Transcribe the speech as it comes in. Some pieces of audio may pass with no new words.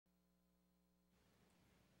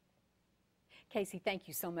Casey, thank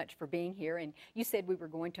you so much for being here. And you said we were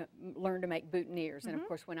going to learn to make boutonnieres. And of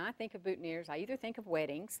course, when I think of boutonnieres, I either think of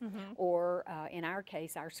weddings or, in our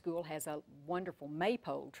case, our school has a wonderful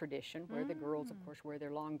maypole tradition where the girls, of course, wear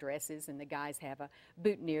their long dresses and the guys have a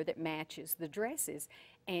boutonniere that matches the dresses.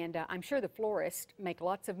 And I'm sure the florists make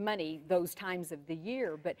lots of money those times of the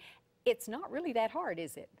year, but it's not really that hard,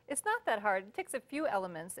 is it? It's not that hard. It takes a few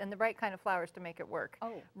elements and the right kind of flowers to make it work.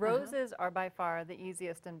 Oh, Roses are by far the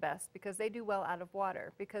easiest and best because they do well out of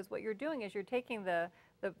water. Because what you're doing is you're taking the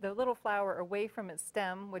little flower away from its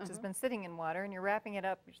stem, which has been sitting in water, and you're wrapping it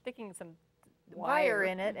up, you're sticking some wire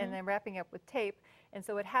in it and then wrapping up with tape. And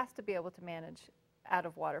so it has to be able to manage out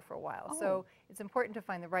of water for a while. So it's important to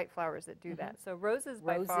find the right flowers that do that. So roses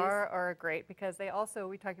by far are great because they also,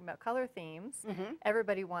 we're talking about color themes.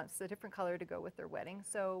 Everybody wants a different color to go with their wedding.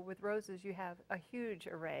 So with roses you have a huge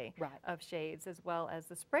array of shades, as well as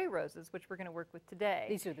the spray roses, which we're going to work with today.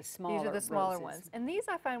 These are the smaller roses. ones. And these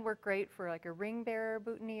I find work great for like a ring bearer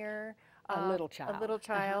boutonniere. A little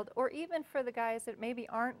child. Or even for the guys that maybe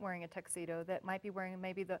aren't wearing a tuxedo, that might be wearing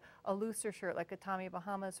maybe a looser shirt, like a Tommy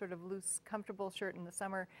Bahama sort of loose, comfortable shirt in the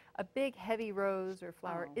summer. A big, heavy rose or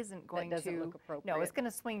flower isn't going that doesn't to look appropriate. No, it's going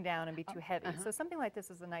to swing down and be too heavy. So something like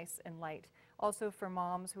this is a nice and light. Also for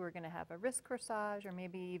moms who are going to have a wrist corsage, or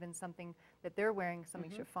maybe even something that they're wearing,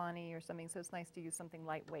 something chiffony or something. So it's nice to use something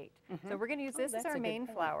lightweight. So we're going to use this as our main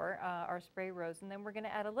flower, our spray rose, and then we're going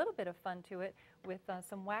to add a little bit of fun to it with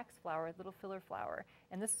some wax flower, little filler flower.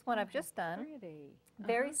 And this is one I've just done. Pretty.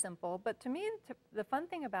 Very simple, but to me the fun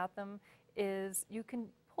thing about them is you can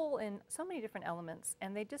pull in so many different elements,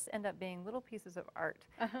 and they just end up being little pieces of art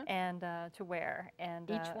and to wear. And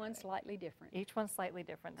each one slightly different. Each one slightly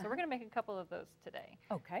different. So we're going to make a couple of those today.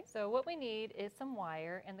 Okay. So what we need is some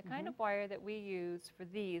wire, and the kind of wire that we use for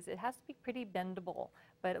these, it has to be pretty bendable,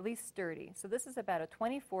 but at least sturdy. So this is about a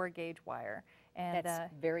 24 gauge wire. And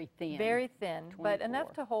that's very thin. Very thin, 24. but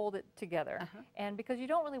enough to hold it together. And because you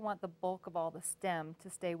don't really want the bulk of all the stem to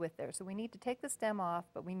stay with there. So we need to take the stem off,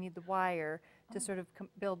 but we need the wire to sort of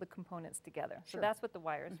build the components together. So that's what the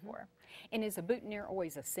wire is for. And is a boutonniere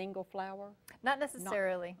always a single flower? Not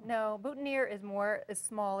necessarily. No, boutonniere is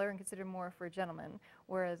smaller and considered more for a gentleman,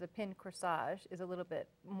 whereas a pin corsage is a little bit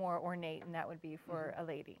more ornate, and that would be for a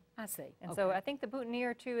lady. I see. And so I think the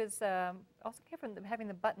boutonniere too is also came from having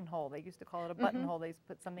the buttonhole. They used to call it a buttonhole. They used to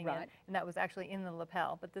put something in, and that was actually in the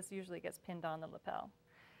lapel, but this usually gets pinned on the lapel.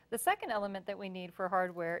 The second element that we need for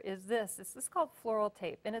hardware is this. This is called floral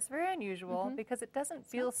tape, and it's very unusual because it doesn't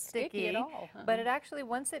feel sticky at all. But it actually,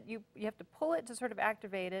 once you have to pull it to sort of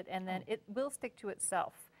activate it, and then it will stick to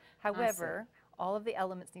itself. However, all of the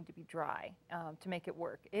elements need to be dry to make it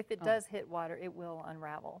work. If it does hit water, it will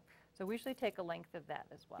unravel. So we usually take a length of that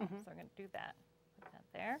as well. So I'm going to do that. Put that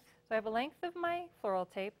there. So I have a length of my floral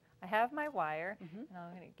tape. I have my wire, and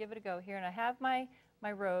I'm going to give it a go here. And I have my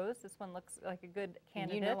rose. This one looks like a good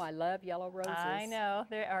candidate. You know I love yellow roses. I know.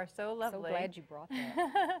 They are so lovely. So glad you brought that.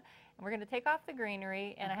 And we're going to take off the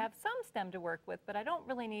greenery, and I have some stem to work with, but I don't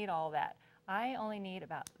really need all that. I only need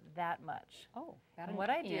about that much. Oh, about and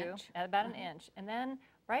what I do, about an inch. And then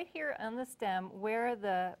right here on the stem, where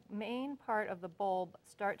the main part of the bulb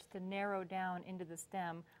starts to narrow down into the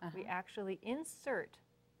stem, we actually insert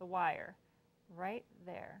the wire right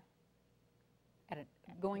there.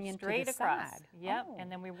 Going into straight the across. side. Yep.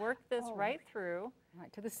 And then we work this right through.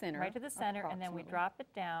 Right to the center. Right to the center, and then we drop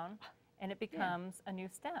it down, and it becomes a new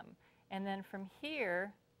stem. And then from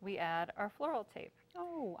here, we add our floral tape.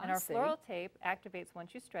 Oh, and our floral tape activates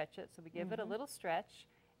once you stretch it, so we give it a little stretch,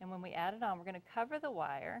 and when we add it on, we're going to cover the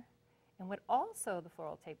wire. And what also the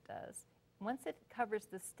floral tape does, once it covers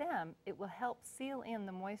the stem, it will help seal in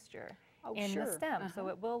the moisture in the stem, so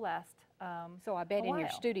it will last so I bet in your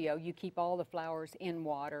studio you keep all the flowers in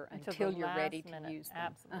water until you're ready to use them.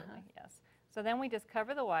 Absolutely, yes. So then we just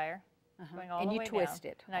cover the wire, going all the way down. And you twist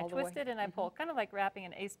it. And I twist it and I pull, kind of like wrapping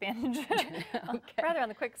an ace bandage, rather on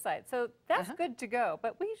the quick side. So that's good to go,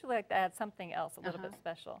 but we usually like to add something else a little bit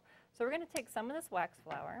special. So we're going to take some of this wax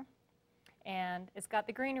flower, and it's got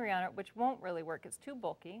the greenery on it, which won't really work. It's too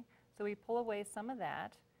bulky. So we pull away some of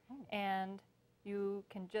that, and you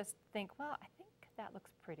can just think, well, I think that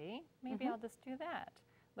looks pretty. Maybe I'll just do that.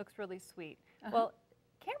 Looks really sweet. Well,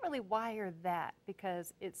 can't really wire that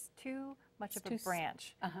because it's too much of a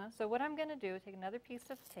branch. So what I'm going to do is take another piece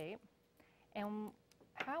of tape, and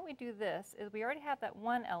how we do this is we already have that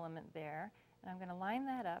one element there, and I'm going to line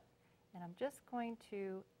that up, and I'm just going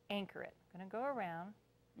to anchor it. I'm going to go around,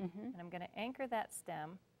 and I'm going to anchor that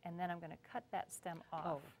stem, and then I'm going to cut that stem off.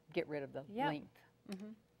 Oh, get rid of the length.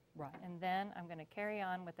 Right. And then I'm going to carry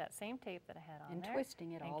on with that same tape that I had on And there.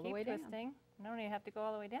 twisting it all the way And keep twisting. I don't even have to go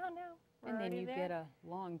all the way down now. We're And then already you there. get a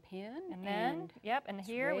long pin. And then, yep, and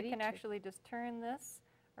here we can actually just turn this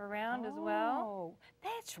around as well. Oh,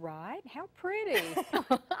 that's right. How pretty.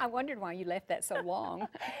 I wondered why you left that so long.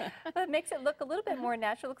 But it makes it look a little bit more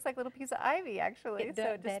natural. It looks like a little piece of ivy, actually. It So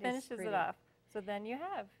does, it just finishes it off. So then you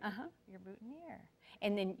have your boutonniere.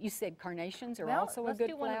 And then you said carnations are also a good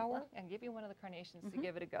flower? I'll give you one of the carnations to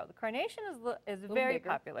give it a go. The carnation is very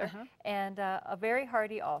popular and a very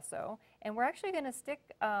hardy also. And we're actually going to stick,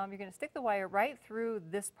 you're going to stick the wire right through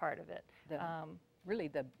this part of it. Really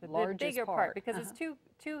the largest bigger part because it's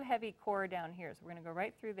too heavy core down here. So we're going to go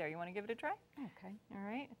right through there. You want to give it a try? Okay. All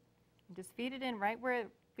right. And just feed it in right where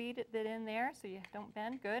feed it in there so you don't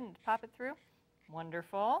bend. Good. And pop it through.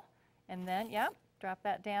 Wonderful. And then, yep, drop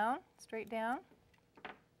that down, straight down.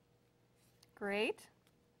 Great.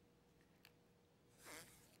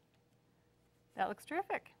 That looks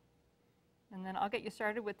terrific. And then I'll get you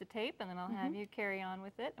started with the tape, and then I'll have you carry on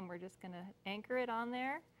with it. And we're just going to anchor it on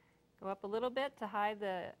there. Go up a little bit to hide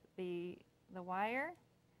the wire.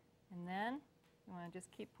 And then you want to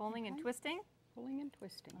just keep pulling and twisting. Pulling and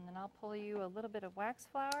twisting. And then I'll pull you a little bit of wax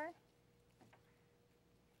flour.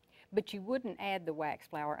 But you wouldn't add the wax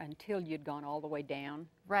flour until you'd gone all the way down?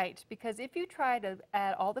 Right, because if you try to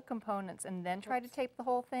add all the components and then try to tape the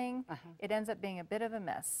whole thing, it ends up being a bit of a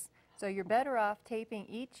mess. So you're better off taping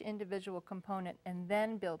each individual component and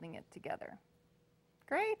then building it together.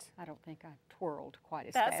 Great. I don't think I twirled quite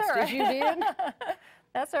as That's fast all right. as you did.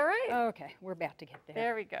 That's all right. Okay, we're about to get there.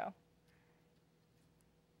 There we go.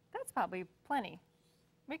 That's probably plenty.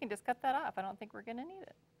 We can just cut that off. I don't think we're going to need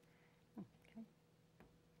it.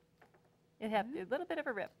 It has a little bit of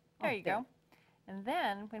a rip. There you go. And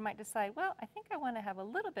then we might decide, well, I think I want to have a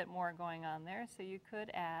little bit more going on there. So you could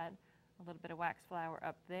add a little bit of wax flour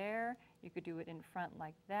up there. You could do it in front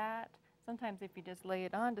like that. Sometimes if you just lay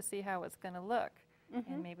it on to see how it's going to look.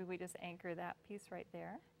 And maybe we just anchor that piece right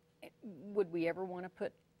there. Would we ever want to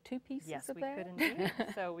put two pieces of that? Yes, we could indeed.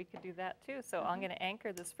 So we could do that too. So I'm going to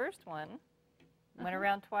anchor this first one. Went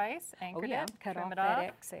around twice, anchored it, cut trim off it that off.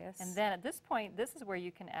 excess. And then at this point, this is where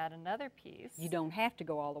you can add another piece. You don't have to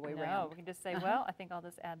go all the way around. No, we can just say, well, I think I'll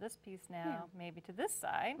just add this piece now, maybe to this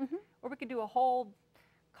side. Or we could do a whole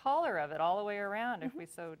collar of it all the way around if we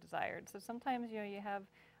so desired. So sometimes, you know, you have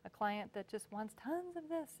a client that just wants tons of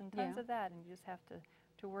this and tons of that, and you just have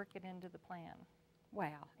to work it into the plan.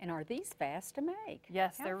 Wow. And are these fast to make?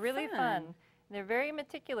 Yes, How they're really fun. They're very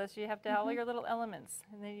meticulous. You have to have all your little elements,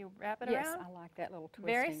 and then you wrap it around. Yes, I like that little twisting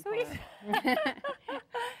Very sweet. part.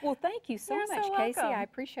 Well, thank you so You're much, so Casey. welcome. I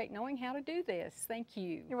appreciate knowing how to do this. Thank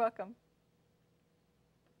you. You're welcome.